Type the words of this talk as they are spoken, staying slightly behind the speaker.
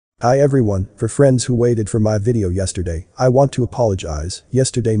Hi everyone, for friends who waited for my video yesterday, I want to apologize.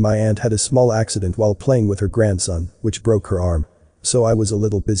 Yesterday my aunt had a small accident while playing with her grandson, which broke her arm. So I was a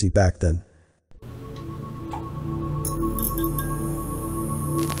little busy back then.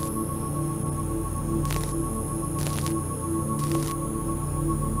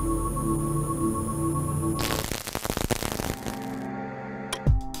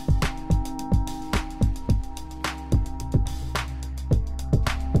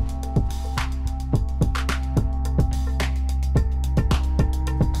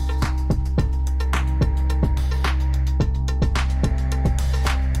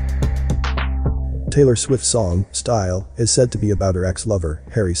 Taylor Swift's song, Style, is said to be about her ex-lover,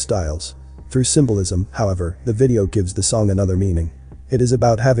 Harry Styles. Through symbolism, however, the video gives the song another meaning. It is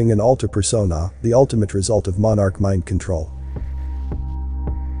about having an alter persona, the ultimate result of monarch mind control.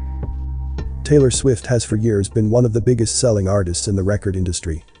 Taylor Swift has for years been one of the biggest selling artists in the record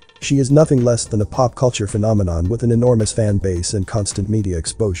industry. She is nothing less than a pop culture phenomenon with an enormous fan base and constant media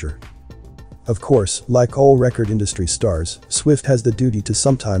exposure. Of course, like all record industry stars, Swift has the duty to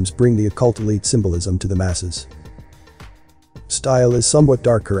sometimes bring the occult elite symbolism to the masses. Style is somewhat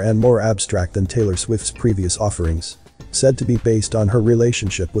darker and more abstract than Taylor Swift's previous offerings. Said to be based on her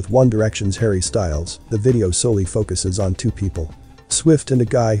relationship with One Direction's Harry Styles, the video solely focuses on two people: Swift and a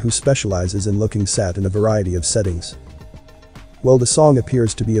guy who specializes in looking sad in a variety of settings. While the song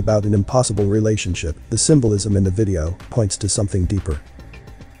appears to be about an impossible relationship, the symbolism in the video points to something deeper.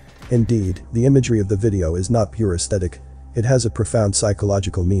 Indeed, the imagery of the video is not pure aesthetic, it has a profound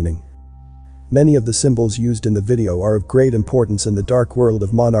psychological meaning. Many of the symbols used in the video are of great importance in the dark world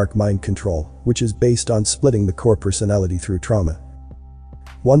of monarch mind control, which is based on splitting the core personality through trauma.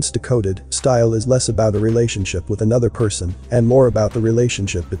 Once decoded, Style is less about a relationship with another person and more about the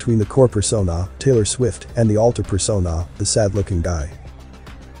relationship between the core persona, Taylor Swift, and the alter persona, the sad-looking guy.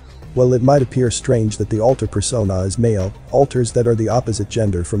 While it might appear strange that the alter persona is male, alters that are the opposite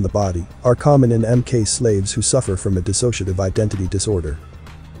gender from the body are common in MK slaves who suffer from a dissociative identity disorder.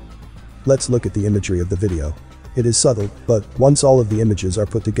 Let's look at the imagery of the video. It is subtle, but once all of the images are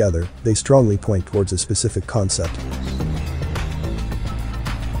put together, they strongly point towards a specific concept.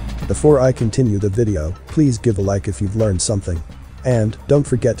 Before I continue the video, please give a like if you've learned something. And don't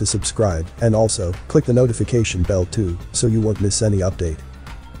forget to subscribe, and also click the notification bell too, so you won't miss any update.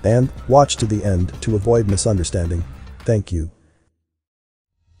 And watch to the end to avoid misunderstanding. Thank you.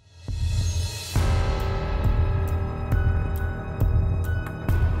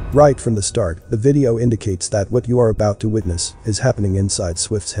 Right from the start, the video indicates that what you are about to witness is happening inside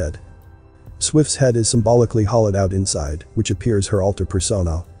Swift's head. Swift's head is symbolically hollowed out inside, which appears her alter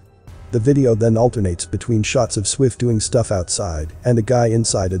persona. The video then alternates between shots of Swift doing stuff outside and a guy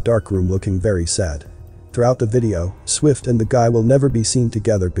inside a dark room looking very sad. Throughout the video, Swift and the guy will never be seen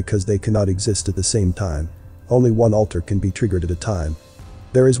together because they cannot exist at the same time. Only one alter can be triggered at a time.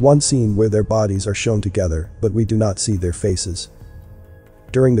 There is one scene where their bodies are shown together, but we do not see their faces.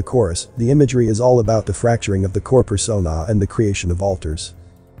 During the chorus, the imagery is all about the fracturing of the core persona and the creation of alters.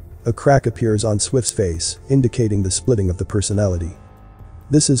 A crack appears on Swift's face, indicating the splitting of the personality.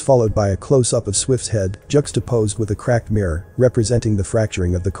 This is followed by a close-up of Swift's head, juxtaposed with a cracked mirror, representing the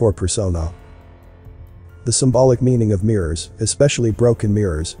fracturing of the core persona. The symbolic meaning of mirrors, especially broken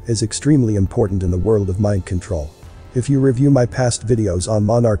mirrors, is extremely important in the world of mind control. If you review my past videos on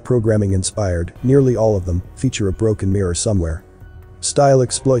Monarch programming inspired, nearly all of them feature a broken mirror somewhere. Style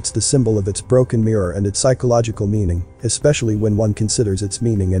exploits the symbol of its broken mirror and its psychological meaning, especially when one considers its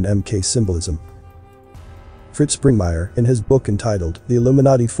meaning and MK symbolism. Fritz Springmeier, in his book entitled The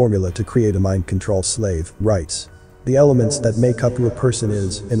Illuminati Formula to Create a Mind Control Slave, writes, "The elements that make up who a person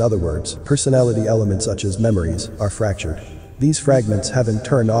is, in other words, personality elements such as memories, are fractured. These fragments have in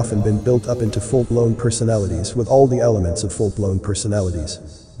turn often been built up into full-blown personalities with all the elements of full-blown personalities.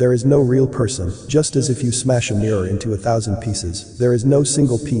 There is no real person, just as if you smash a mirror into 1,000 pieces, there is no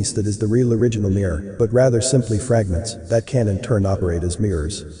single piece that is the real original mirror, but rather simply fragments that can in turn operate as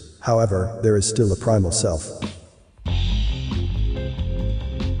mirrors. However, there is still a primal self."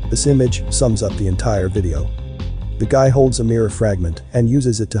 This image sums up the entire video. The guy holds a mirror fragment and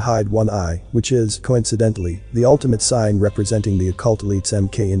uses it to hide one eye, which is, coincidentally, the ultimate sign representing the occult elite's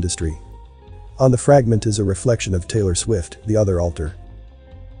MK industry. On the fragment is a reflection of Taylor Swift, the other alter.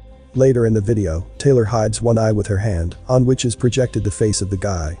 Later in the video, Taylor hides one eye with her hand, on which is projected the face of the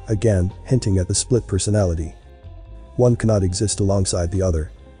guy, again, hinting at the split personality. One cannot exist alongside the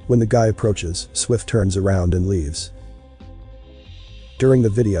other. When the guy approaches, Swift turns around and leaves. During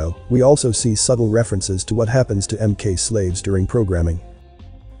the video, we also see subtle references to what happens to MK slaves during programming.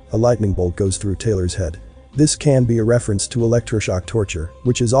 A lightning bolt goes through Taylor's head. This can be a reference to electroshock torture,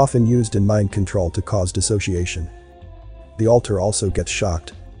 which is often used in mind control to cause dissociation. The altar also gets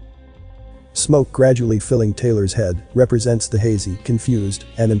shocked. Smoke gradually filling Taylor's head represents the hazy, confused,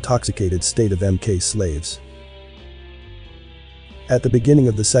 and intoxicated state of MK's slaves. At the beginning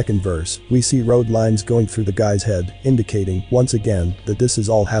of the second verse, we see road lines going through the guy's head, indicating, once again, that this is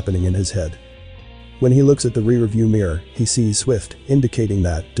all happening in his head. When he looks at the rearview mirror, he sees Swift, indicating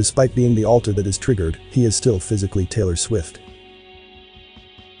that, despite being the altar that is triggered, he is still physically Taylor Swift.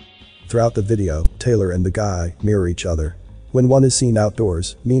 Throughout the video, Taylor and the guy mirror each other. When one is seen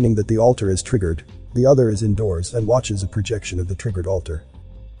outdoors, meaning that the altar is triggered, the other is indoors and watches a projection of the triggered altar.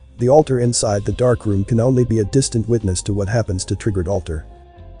 The altar inside the dark room can only be a distant witness to what happens to triggered altar.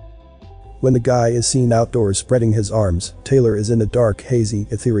 When the guy is seen outdoors spreading his arms, Taylor is in a dark, hazy,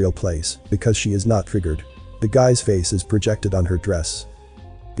 ethereal place, because she is not triggered. The guy's face is projected on her dress.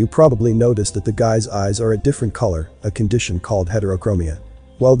 You probably noticed that the guy's eyes are a different color, a condition called heterochromia.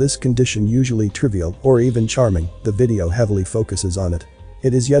 While this condition usually trivial or even charming, the video heavily focuses on it.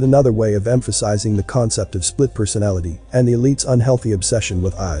 It is yet another way of emphasizing the concept of split personality and the elite's unhealthy obsession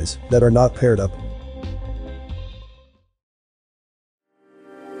with eyes that are not paired up.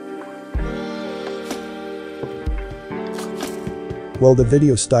 While the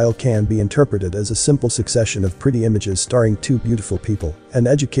video style can be interpreted as a simple succession of pretty images starring two beautiful people, an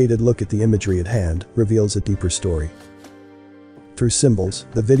educated look at the imagery at hand reveals a deeper story. Through symbols,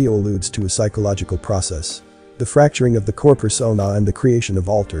 the video alludes to a psychological process. The fracturing of the core persona and the creation of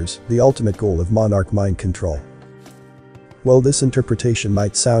altars, the ultimate goal of monarch mind control. While this interpretation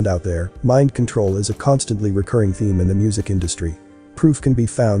might sound out there, mind control is a constantly recurring theme in the music industry. Proof can be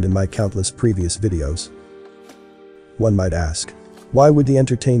found in my countless previous videos. One might ask, why would the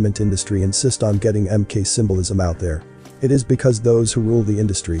entertainment industry insist on getting MK symbolism out there? It is because those who rule the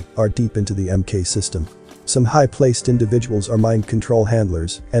industry are deep into the MK system. Some high-placed individuals are mind control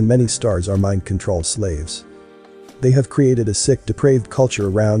handlers, and many stars are mind control slaves. They have created a sick, depraved culture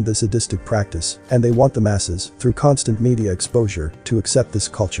around this sadistic practice, and they want the masses, through constant media exposure, to accept this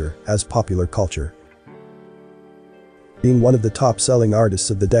culture as popular culture. Being one of the top-selling artists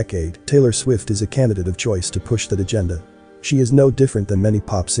of the decade, Taylor Swift is a candidate of choice to push that agenda. She is no different than many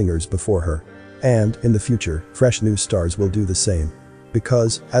pop singers before her. And, in the future, fresh new stars will do the same.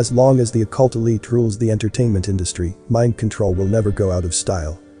 Because, as long as the occult elite rules the entertainment industry, mind control will never go out of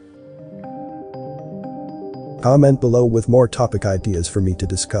style. Comment below with more topic ideas for me to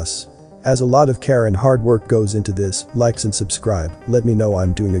discuss. As a lot of care and hard work goes into this, likes and subscribe, let me know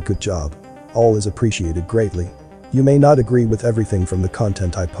I'm doing a good job. All is appreciated greatly. You may not agree with everything from the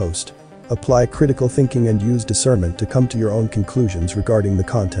content I post. Apply critical thinking and use discernment to come to your own conclusions regarding the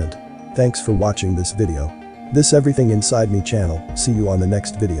content. Thanks for watching this video. This Everything Inside Me channel, see you on the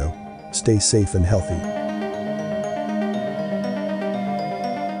next video. Stay safe and healthy.